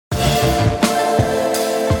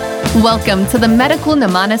Welcome to the Medical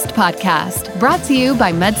Mnemonist Podcast, brought to you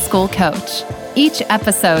by Med School Coach. Each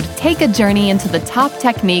episode, take a journey into the top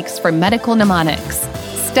techniques for medical mnemonics,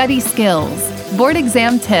 study skills, board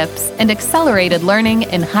exam tips, and accelerated learning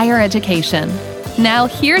in higher education. Now,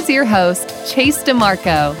 here's your host, Chase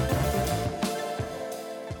DeMarco.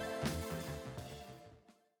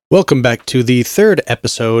 Welcome back to the third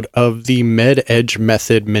episode of the MedEdge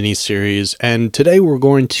Method mini-series, and today we're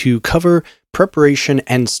going to cover preparation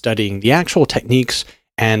and studying, the actual techniques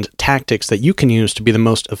and tactics that you can use to be the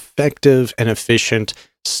most effective and efficient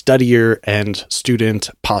studier and student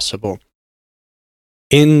possible.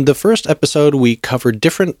 In the first episode, we covered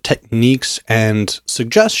different techniques and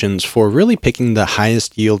suggestions for really picking the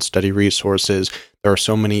highest yield study resources. There are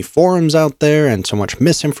so many forums out there and so much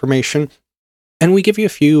misinformation, and we give you a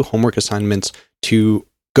few homework assignments to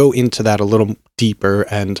go into that a little deeper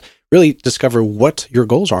and really discover what your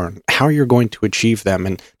goals are and how you're going to achieve them.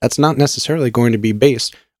 And that's not necessarily going to be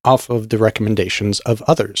based off of the recommendations of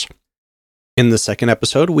others. In the second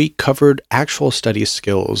episode, we covered actual study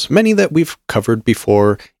skills, many that we've covered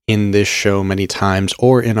before in this show many times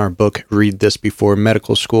or in our book, Read This Before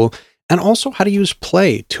Medical School, and also how to use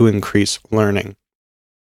play to increase learning.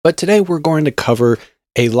 But today we're going to cover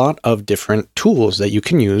a lot of different tools that you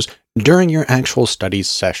can use during your actual study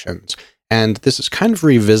sessions. And this is kind of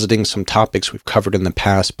revisiting some topics we've covered in the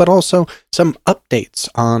past, but also some updates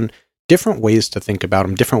on different ways to think about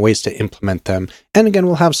them, different ways to implement them. And again,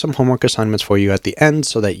 we'll have some homework assignments for you at the end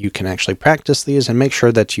so that you can actually practice these and make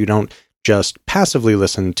sure that you don't just passively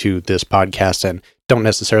listen to this podcast and don't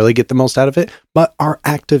necessarily get the most out of it, but are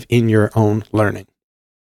active in your own learning.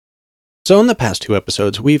 So in the past two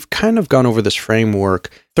episodes, we've kind of gone over this framework,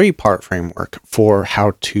 three-part framework for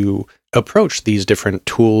how to approach these different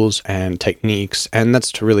tools and techniques, and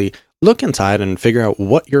that's to really look inside and figure out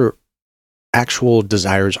what your actual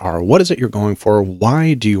desires are. What is it you're going for?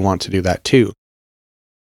 Why do you want to do that too?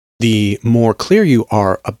 The more clear you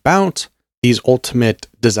are about these ultimate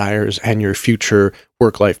desires and your future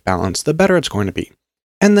work-life balance, the better it's going to be.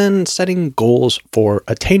 And then setting goals for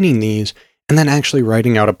attaining these, and then actually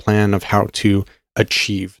writing out a plan of how to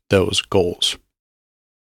achieve those goals.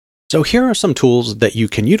 So here are some tools that you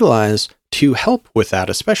can utilize to help with that,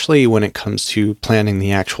 especially when it comes to planning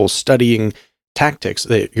the actual studying tactics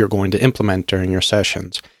that you're going to implement during your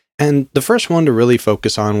sessions. And the first one to really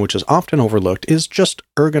focus on, which is often overlooked, is just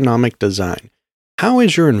ergonomic design. How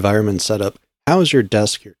is your environment set up? How is your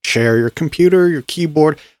desk, your chair, your computer, your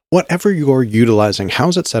keyboard, whatever you're utilizing? How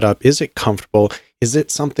is it set up? Is it comfortable? Is it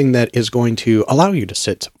something that is going to allow you to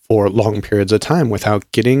sit for long periods of time without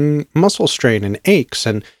getting muscle strain and aches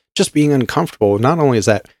and just being uncomfortable? Not only is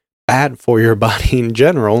that bad for your body in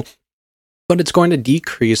general, but it's going to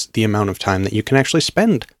decrease the amount of time that you can actually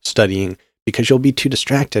spend studying because you'll be too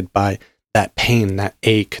distracted by that pain, that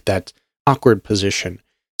ache, that awkward position.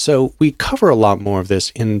 So we cover a lot more of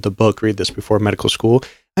this in the book, Read This Before Medical School.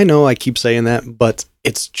 I know I keep saying that, but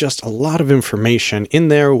it's just a lot of information in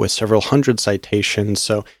there with several hundred citations.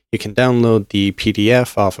 So you can download the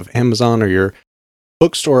PDF off of Amazon or your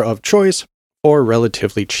bookstore of choice for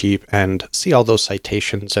relatively cheap and see all those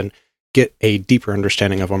citations and get a deeper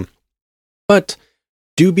understanding of them. But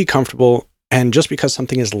do be comfortable, and just because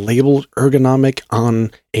something is labeled ergonomic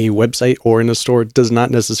on a website or in a store does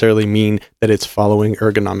not necessarily mean that it's following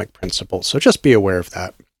ergonomic principles. So just be aware of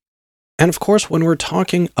that. And of course, when we're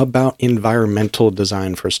talking about environmental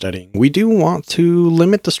design for studying, we do want to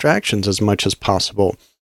limit distractions as much as possible.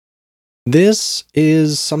 This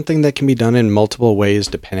is something that can be done in multiple ways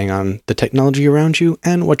depending on the technology around you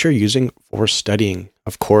and what you're using for studying.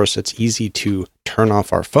 Of course, it's easy to turn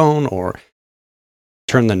off our phone or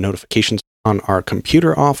turn the notifications on our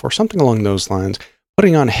computer off or something along those lines.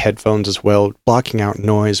 Putting on headphones as well, blocking out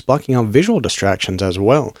noise, blocking out visual distractions as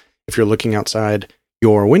well. If you're looking outside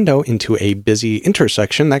your window into a busy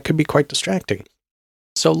intersection, that could be quite distracting.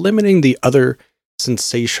 So limiting the other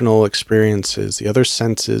sensational experiences, the other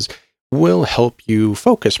senses, will help you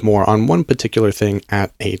focus more on one particular thing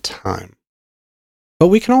at a time. But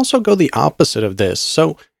we can also go the opposite of this.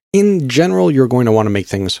 So in general, you're going to want to make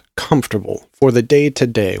things comfortable for the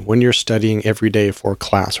day-to-day when you're studying every day for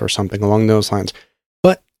class or something along those lines.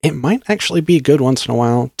 But it might actually be good once in a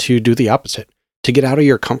while to do the opposite, to get out of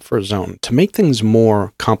your comfort zone, to make things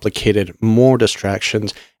more complicated, more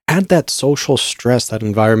distractions, add that social stress, that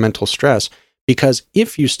environmental stress, because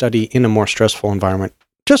if you study in a more stressful environment,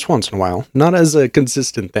 just once in a while, not as a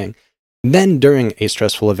consistent thing, then during a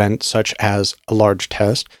stressful event such as a large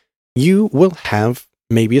test, you will have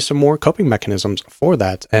maybe some more coping mechanisms for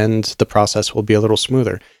that, and the process will be a little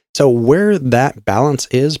smoother. So where that balance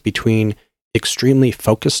is between extremely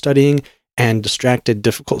focused studying and distracted,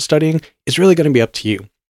 difficult studying is really going to be up to you.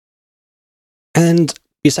 And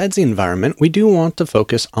besides the environment, we do want to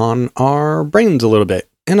focus on our brains a little bit.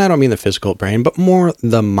 And I don't mean the physical brain, but more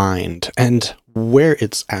the mind and where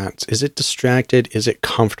it's at. Is it distracted? Is it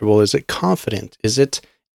comfortable? Is it confident? Is it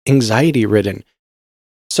anxiety-ridden?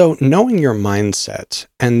 So knowing your mindset,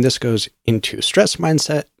 and this goes into stress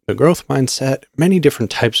mindset, the growth mindset, many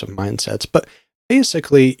different types of mindsets, but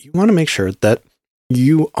basically you want to make sure that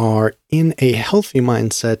you are in a healthy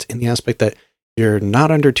mindset in the aspect that you're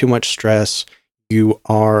not under too much stress, you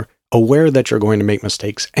are aware that you're going to make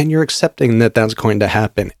mistakes, and you're accepting that that's going to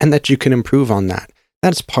happen and that you can improve on that.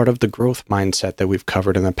 That's part of the growth mindset that we've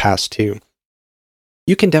covered in the past too.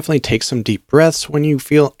 You can definitely take some deep breaths when you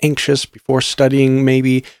feel anxious before studying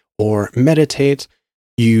maybe, or meditate.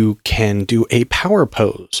 You can do a power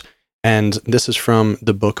pose. And this is from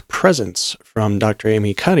the book Presence from Dr.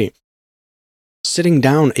 Amy Cuddy. Sitting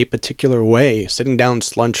down a particular way, sitting down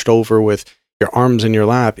slunched over with your arms in your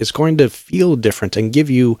lap is going to feel different and give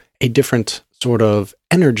you a different sort of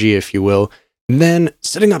energy, if you will, than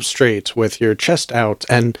sitting up straight with your chest out.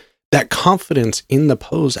 And that confidence in the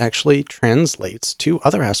pose actually translates to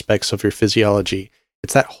other aspects of your physiology.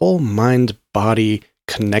 It's that whole mind-body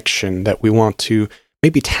connection that we want to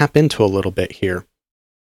maybe tap into a little bit here.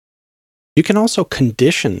 You can also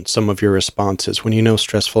condition some of your responses when you know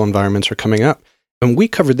stressful environments are coming up. And we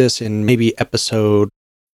covered this in maybe episode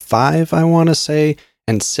 5, I want to say,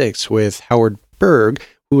 and 6 with Howard Berg,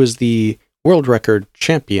 who is the world record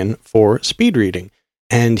champion for speed reading.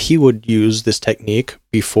 And he would use this technique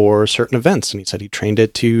before certain events. And he said he trained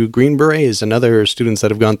it to Green Berets and other students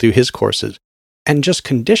that have gone through his courses. And just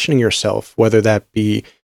conditioning yourself, whether that be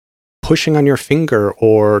pushing on your finger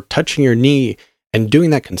or touching your knee, and doing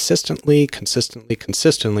that consistently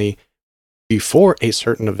before a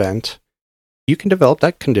certain event, you can develop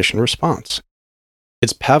that conditioned response.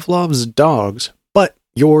 It's Pavlov's dogs, but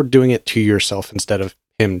you're doing it to yourself instead of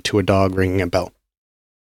him to a dog ringing a bell.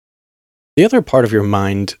 The other part of your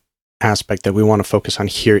mind aspect that we want to focus on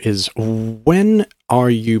here is when are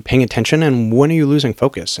you paying attention and when are you losing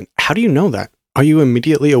focus? And how do you know that? Are you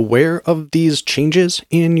immediately aware of these changes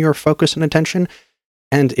in your focus and attention?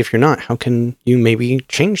 And if you're not, how can you maybe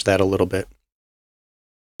change that a little bit?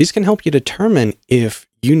 These can help you determine if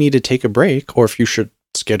you need to take a break or if you should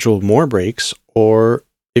schedule more breaks or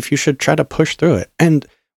if you should try to push through it. And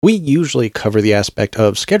we usually cover the aspect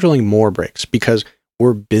of scheduling more breaks because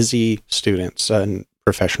we're busy students and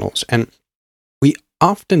professionals, and we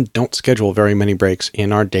often don't schedule very many breaks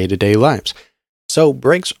in our day-to-day lives. So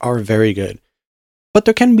breaks are very good. But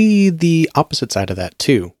there can be the opposite side of that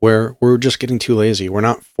too, where we're just getting too lazy. We're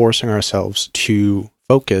not forcing ourselves to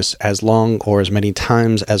focus as long or as many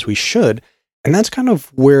times as we should. And that's kind of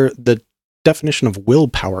where the definition of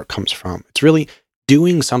willpower comes from. It's really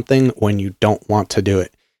doing something when you don't want to do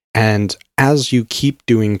it. And as you keep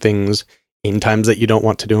doing things in times that you don't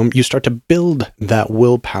want to do them, you start to build that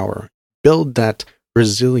willpower, build that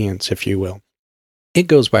resilience, if you will. It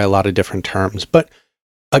goes by a lot of different terms, but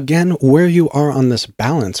again, where you are on this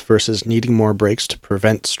balance versus needing more breaks to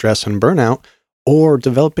prevent stress and burnout, or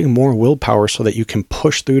developing more willpower so that you can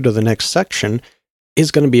push through to the next section, is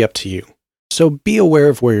going to be up to you. So be aware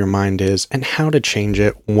of where your mind is and how to change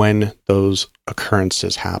it when those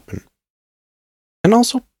occurrences happen. And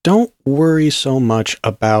also, don't worry so much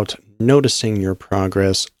about noticing your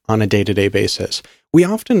progress on a day-to-day basis. We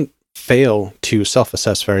often fail to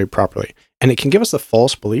self-assess very properly, and it can give us the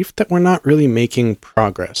false belief that we're not really making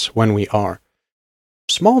progress when we are.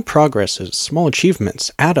 Small progresses, small achievements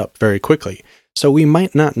add up very quickly, so we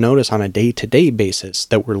might not notice on a day-to-day basis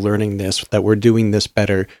that we're learning this, that we're doing this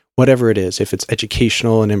better, whatever it is, if it's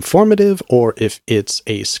educational and informative or if it's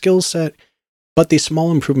a skill set. But these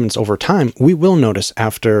small improvements over time, we will notice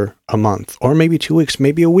after a month, or maybe 2 weeks,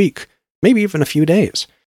 maybe a week, maybe even a few days.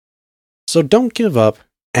 So don't give up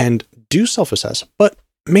and do self-assess, but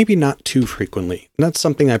maybe not too frequently. And that's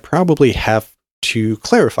something I probably have to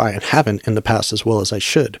clarify and haven't in the past as well as I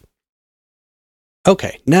should.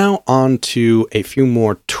 Okay, now on to a few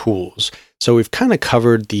more tools. So we've kind of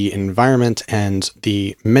covered the environment and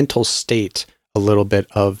the mental state a little bit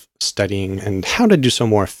of studying and how to do so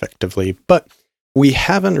more effectively, but we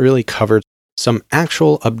haven't really covered some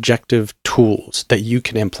actual objective tools that you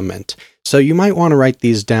can implement. So you might want to write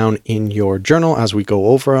these down in your journal as we go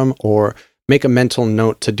over them, or make a mental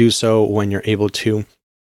note to do so when you're able to.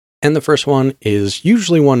 And the first one is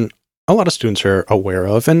usually one a lot of students are aware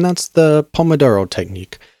of, and that's the Pomodoro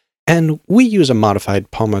technique. And we use a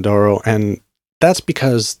modified Pomodoro, and that's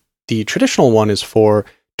because the traditional one is for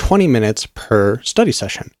 20 minutes per study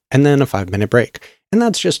session, and then a 5-minute break. And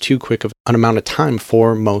that's just too quick of an amount of time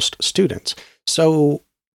for most students. So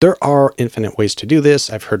there are infinite ways to do this.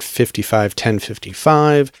 I've heard 55, 10,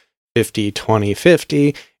 55, 50, 20,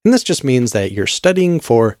 50. And this just means that you're studying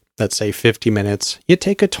for, let's say, 50 minutes. You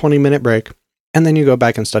take a 20-minute break, and then you go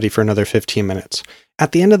back and study for another 15 minutes.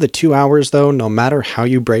 At the end of the 2 hours, though, no matter how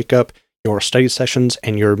you break up your study sessions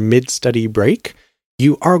and your mid-study break,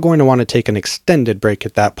 you are going to want to take an extended break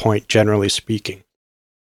at that point, generally speaking.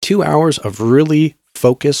 2 hours of really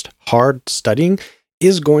focused, hard studying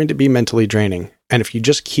is going to be mentally draining. And if you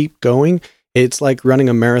just keep going, it's like running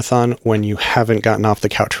a marathon when you haven't gotten off the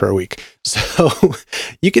couch for a week. So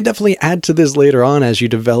you can definitely add to this later on as you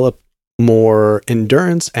develop more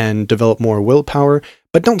endurance and develop more willpower,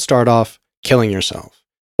 but don't start off killing yourself.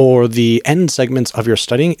 Or the end segments of your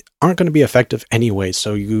studying aren't going to be effective anyway,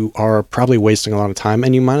 so you are probably wasting a lot of time,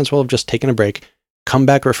 and you might as well have just taken a break, come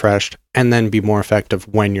back refreshed, and then be more effective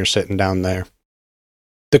when you're sitting down there.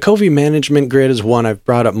 The Covey Management Grid is one I've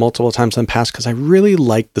brought up multiple times in the past because I really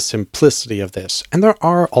like the simplicity of this, and there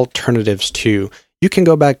are alternatives too. You can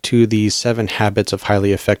go back to the 7 Habits of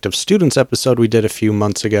Highly Effective Students episode we did a few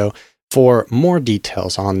months ago for more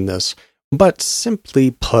details on this. But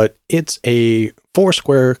simply put, it's a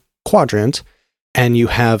 4-square quadrant, and you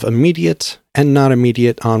have immediate and not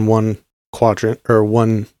immediate on one quadrant or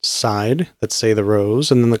one side, let's say the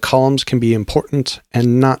rows, and then the columns can be important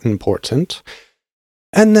and not important.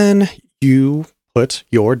 And then you put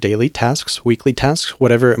your daily tasks, weekly tasks,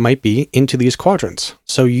 whatever it might be, into these quadrants.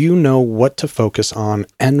 So you know what to focus on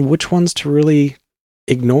and which ones to really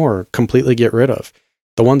ignore, completely get rid of.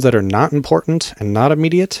 The ones that are not important and not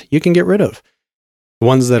immediate, you can get rid of. The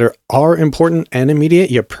ones that are important and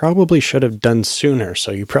immediate, you probably should have done sooner.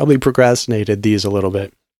 So you probably procrastinated these a little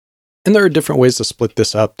bit. And there are different ways to split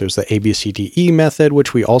this up. There's the ABCDE method,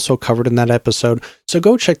 which we also covered in that episode. So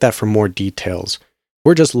go check that for more details.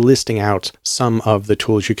 We're just listing out some of the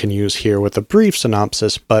tools you can use here with a brief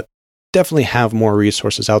synopsis, but definitely have more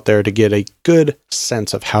resources out there to get a good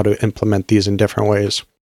sense of how to implement these in different ways.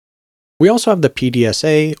 We also have the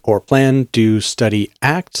PDSA, or Plan, Do, Study,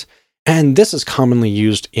 Act, and this is commonly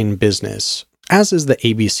used in business, as is the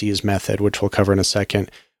ABCs method, which we'll cover in a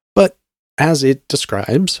second. But as it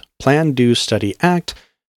describes, Plan, Do, Study, Act,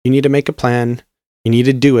 you need to make a plan, you need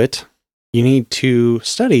to do it, you need to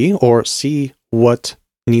study or see what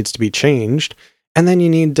needs to be changed, and then you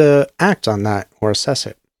need to act on that or assess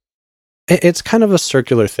it. It's kind of a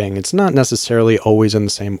circular thing. It's not necessarily always in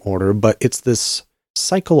the same order, but it's this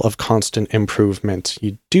cycle of constant improvement.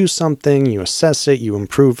 You do something, you assess it, you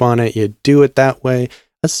improve on it, you do it that way,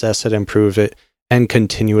 assess it, improve it, and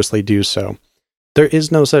continuously do so. There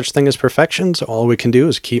is no such thing as perfection, so all we can do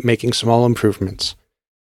is keep making small improvements.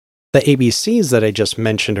 The ABCs that I just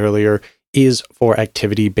mentioned earlier is for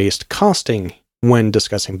activity-based costing when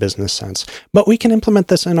discussing business sense, but we can implement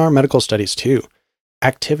this in our medical studies too.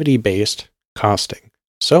 Activity-based costing.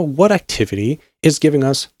 So what activity is giving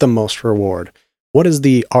us the most reward? What is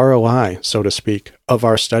the ROI, so to speak, of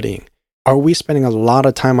our studying? Are we spending a lot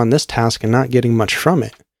of time on this task and not getting much from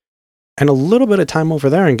it? And a little bit of time over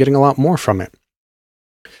there and getting a lot more from it?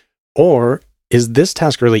 Or is this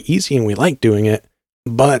task really easy and we like doing it,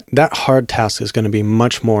 but that hard task is going to be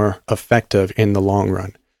much more effective in the long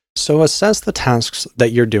run? So assess the tasks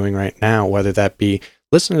that you're doing right now, whether that be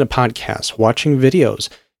listening to podcasts, watching videos,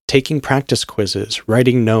 taking practice quizzes,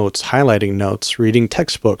 writing notes, highlighting notes, reading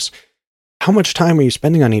textbooks. How much time are you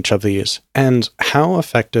spending on each of these? And how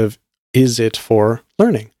effective is it for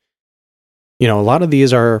learning? You know, a lot of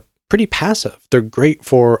these are pretty passive. They're great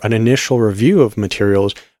for an initial review of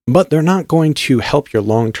materials, but they're not going to help your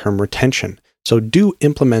long-term retention. So do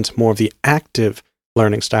implement more of the active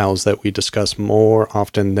learning styles that we discuss more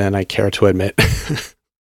often than I care to admit.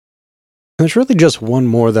 There's really just one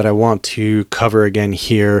more that I want to cover again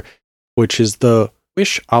here, which is the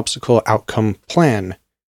Wish Obstacle Outcome Plan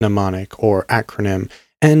mnemonic or acronym.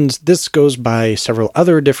 And this goes by several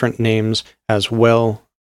other different names as well.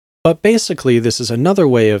 But basically, this is another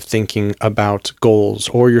way of thinking about goals,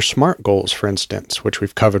 or your SMART goals, for instance, which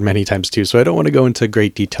we've covered many times too. So I don't want to go into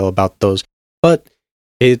great detail about those. But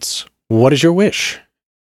it's, what is your wish?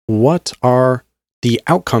 What are the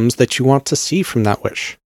outcomes that you want to see from that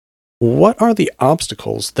wish? What are the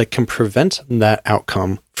obstacles that can prevent that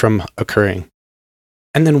outcome from occurring?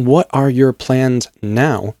 And then what are your plans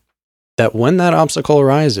now that when that obstacle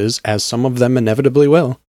arises, as some of them inevitably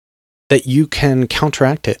will, that you can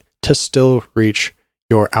counteract it to still reach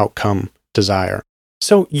your outcome desire?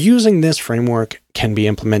 So using this framework can be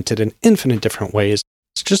implemented in infinite different ways.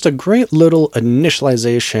 It's just a great little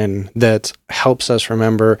initialization that helps us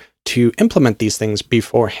remember to implement these things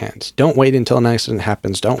beforehand. Don't wait until an accident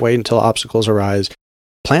happens. Don't wait until obstacles arise.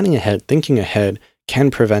 Planning ahead, thinking ahead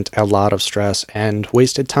can prevent a lot of stress and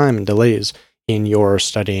wasted time and delays in your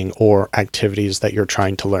studying or activities that you're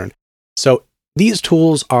trying to learn. So these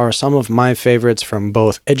tools are some of my favorites from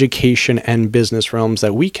both education and business realms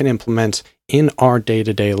that we can implement in our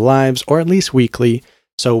day-to-day lives, or at least weekly.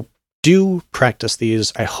 So do practice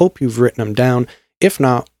these. I hope you've written them down. If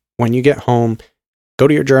not, when you get home, go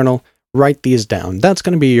to your journal, write these down. That's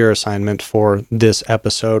going to be your assignment for this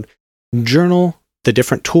episode. Journal the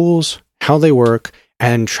different tools, how they work,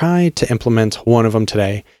 and try to implement one of them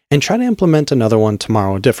today, and try to implement another one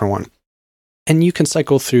tomorrow, a different one. And you can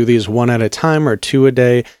cycle through these one at a time or two a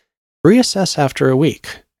day, reassess after a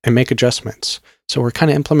week, and make adjustments. So we're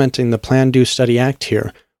kind of implementing the Plan, Do, Study, Act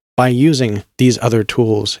here by using these other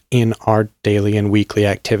tools in our daily and weekly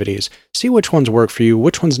activities. See which ones work for you,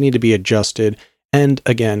 which ones need to be adjusted, and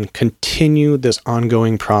again, continue this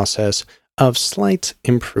ongoing process of slight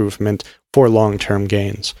improvement for long-term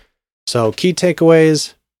gains. So key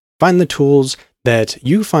takeaways: find the tools that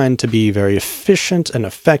you find to be very efficient and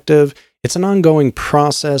effective. It's an ongoing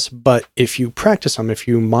process, but if you practice them, if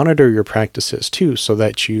you monitor your practices too, so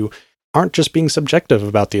that you aren't just being subjective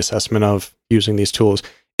about the assessment of using these tools,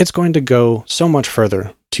 it's going to go so much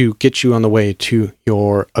further to get you on the way to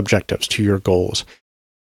your objectives, to your goals.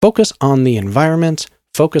 Focus on the environment,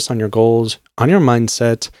 focus on your goals, on your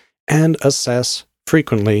mindset, and assess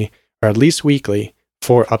frequently, or at least weekly,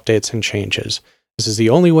 for updates and changes. This is the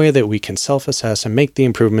only way that we can self-assess and make the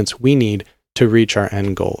improvements we need to reach our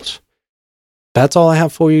end goals. That's all I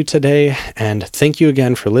have for you today, and thank you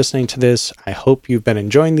again for listening to this. I hope you've been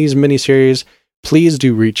enjoying these mini-series. Please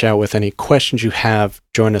do reach out with any questions you have.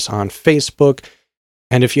 Join us on Facebook.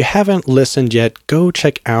 And if you haven't listened yet, go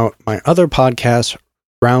check out my other podcast,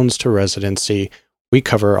 Rounds to Residency. We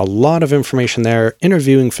cover a lot of information there,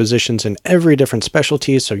 interviewing physicians in every different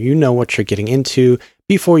specialty, so you know what you're getting into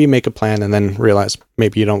before you make a plan and then realize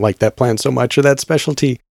maybe you don't like that plan so much or that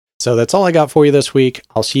specialty. So that's all I got for you this week.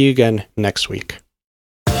 I'll see you again next week.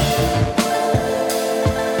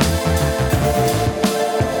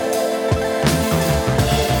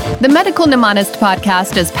 The Medical Mnemonist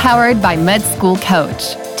podcast is powered by Med School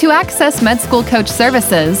Coach. To access Med School Coach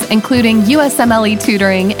services, including USMLE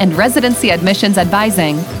tutoring and residency admissions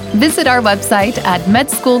advising, visit our website at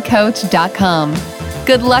medschoolcoach.com.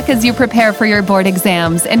 Good luck as you prepare for your board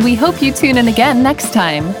exams, and we hope you tune in again next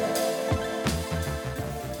time.